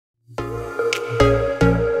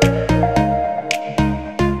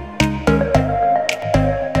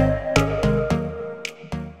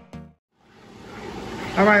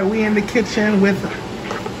All right, we in the kitchen with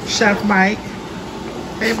Chef Mike.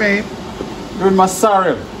 Hey, babe. Doing my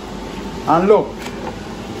sorrel. And look,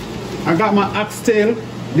 I got my oxtail.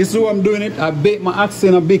 This is how I'm doing it. I bake my oxtail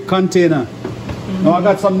in a big container. Now I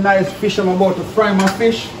got some nice fish. I'm about to fry my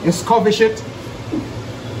fish. It's coffee shit.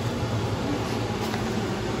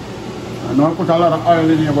 I know I put a lot of oil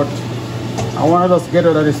in here, but I want to just get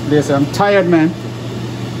out of this place. I'm tired, man.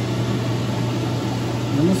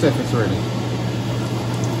 Let me see if it's ready.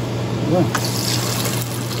 Yeah.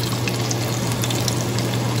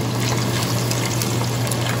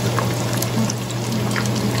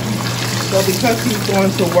 So because he's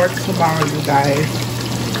going to work tomorrow, you guys,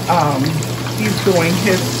 he's doing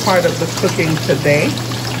his part of the cooking today.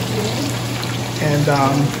 And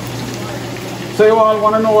so you all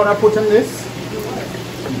want to know what I put in this?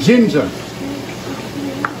 Ginger,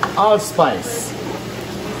 allspice,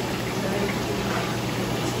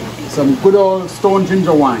 some good old stone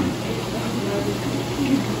ginger wine.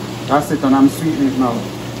 That's it, and I'm sweetening it now.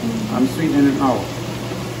 I'm sweetening it now.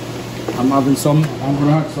 I'm gonna add some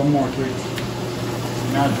more to it.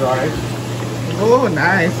 Now dry it. oh,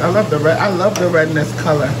 nice! I love the red. I love the redness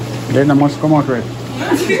color. Then I must come out red.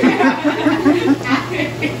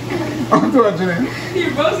 I'm doing it.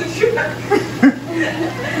 You're both sugar.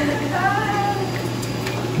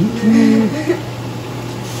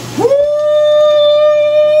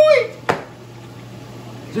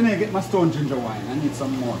 Jenae, get my stone ginger wine. I need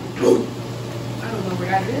some more. I don't know where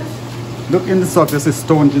that is. Look in the sauce, this is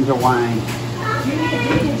stone ginger wine.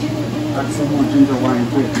 Add some more ginger wine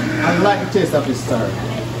to it. I like the taste of this stir.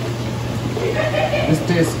 This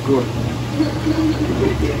tastes good.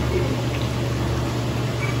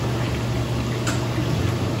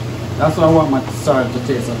 That's what I want my stir to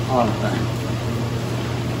taste of all the time.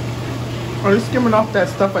 Are you skimming off that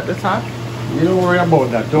stuff at the top? You don't worry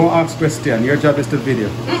about that. Don't ask questions. Your job is to video.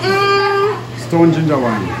 Stone ginger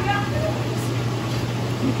wine.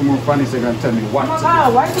 Look more funny so you can tell me what to do.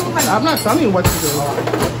 Why are you doing that? I'm not telling you what to do.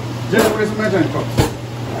 Jenae, where's my measuring cup?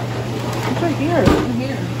 It's right here.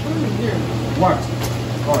 Here. Put it here. What?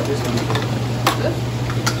 Oh, this one. This?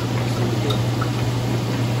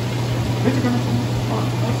 Where's it gonna come?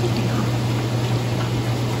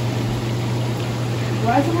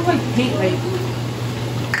 Why does it look like paint like?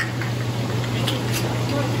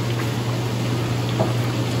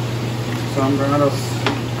 So I'm gonna just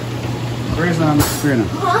raise on the screen.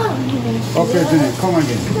 Okay, Jenae, come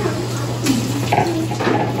again.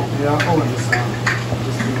 Yeah, I'll hold this out.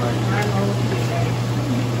 Just do like,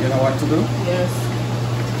 you know what to do? Yes.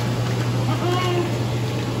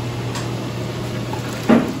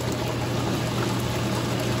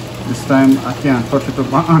 This time I can't touch it with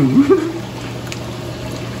my hand.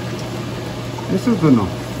 This is good now.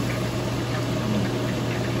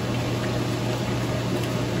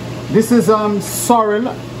 This is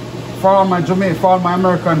sorrel for all my Jamaican, for all my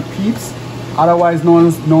American peeps, otherwise known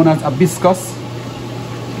as hibiscus.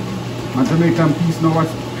 My Jamaican peeps know what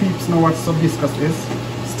hibiscus is.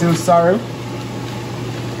 Still sorrel.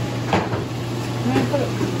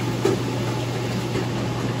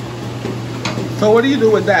 So what do you do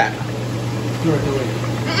with that? Throw it away.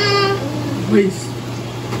 Please.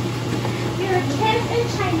 You're a kid in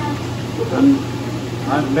China.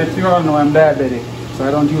 And let you all know I'm diabetic, so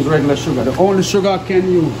I don't use regular sugar. The only sugar I can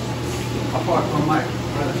use, apart from my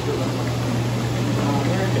other sugar.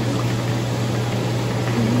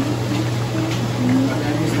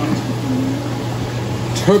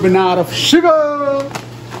 Turbinade of sugar.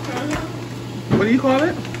 What do you call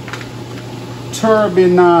it?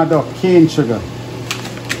 Turbinade of cane sugar.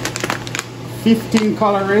 15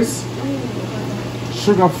 calories.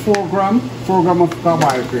 Sugar 4 gram of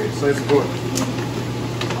carbohydrate, so it's good.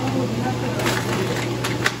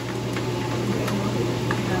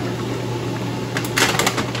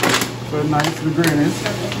 So nice the grain is.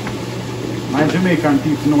 My Jamaican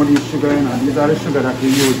people know these sugar, you know. These are the sugar that we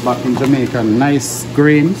use back in Jamaica. Nice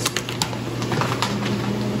grains.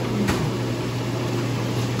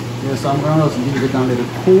 Yes, I'm gonna just leave it and let it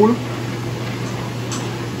cool.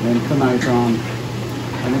 Then tonight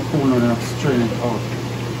when it cool, I'm strain it out.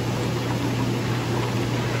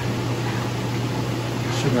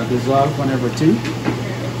 Sugar dissolve on everything.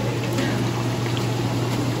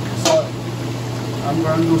 So I'm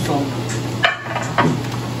gonna do some.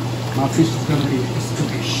 My fish is gonna be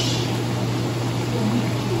escabeche.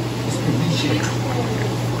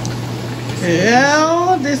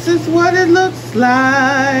 Yeah, this is what it looks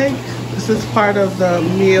like. This is part of the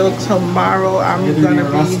meal tomorrow. I'm gonna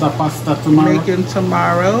be making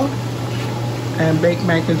tomorrow and baked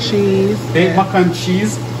mac and cheese. Baked mac and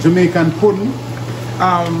cheese, Jamaican pudding.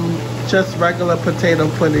 just regular potato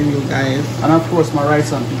pudding, you guys. And of course my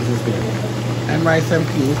rice and peas is there. And rice and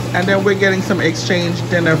peas. And then we're getting some exchange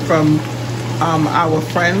dinner from our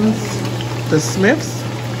friends, the Smiths.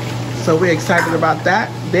 So we're excited about that.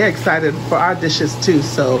 They're excited for our dishes too.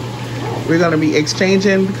 So we're gonna be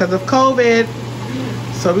exchanging because of COVID.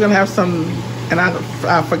 So we're gonna have some, and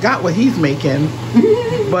I forgot what he's making,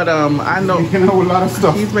 but I know making a whole lot of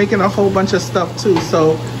stuff. He's making a whole bunch of stuff too.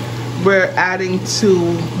 So we're adding to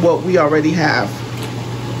what we already have.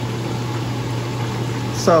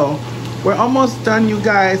 So we're almost done, you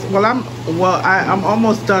guys. I'm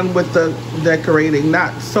almost done with the decorating.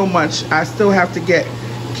 Not so much. I still have to get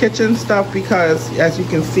kitchen stuff because, as you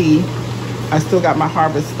can see, I still got my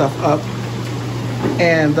harvest stuff up.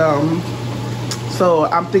 And so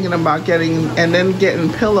I'm thinking about getting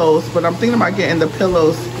pillows, but I'm thinking about getting the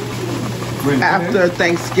pillows after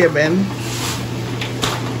Thanksgiving.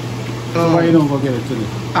 Why you don't go get it today?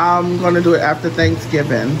 I'm gonna do it after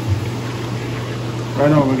Thanksgiving. Why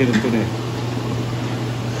don't we get it today?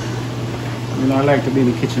 You know, I like to be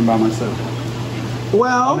in the kitchen by myself.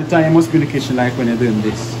 Well, all the time you must be in the kitchen like when you're doing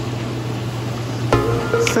this.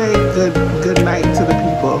 Say good night to the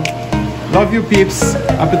people. Love you, peeps.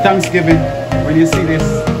 Happy Thanksgiving when you see this.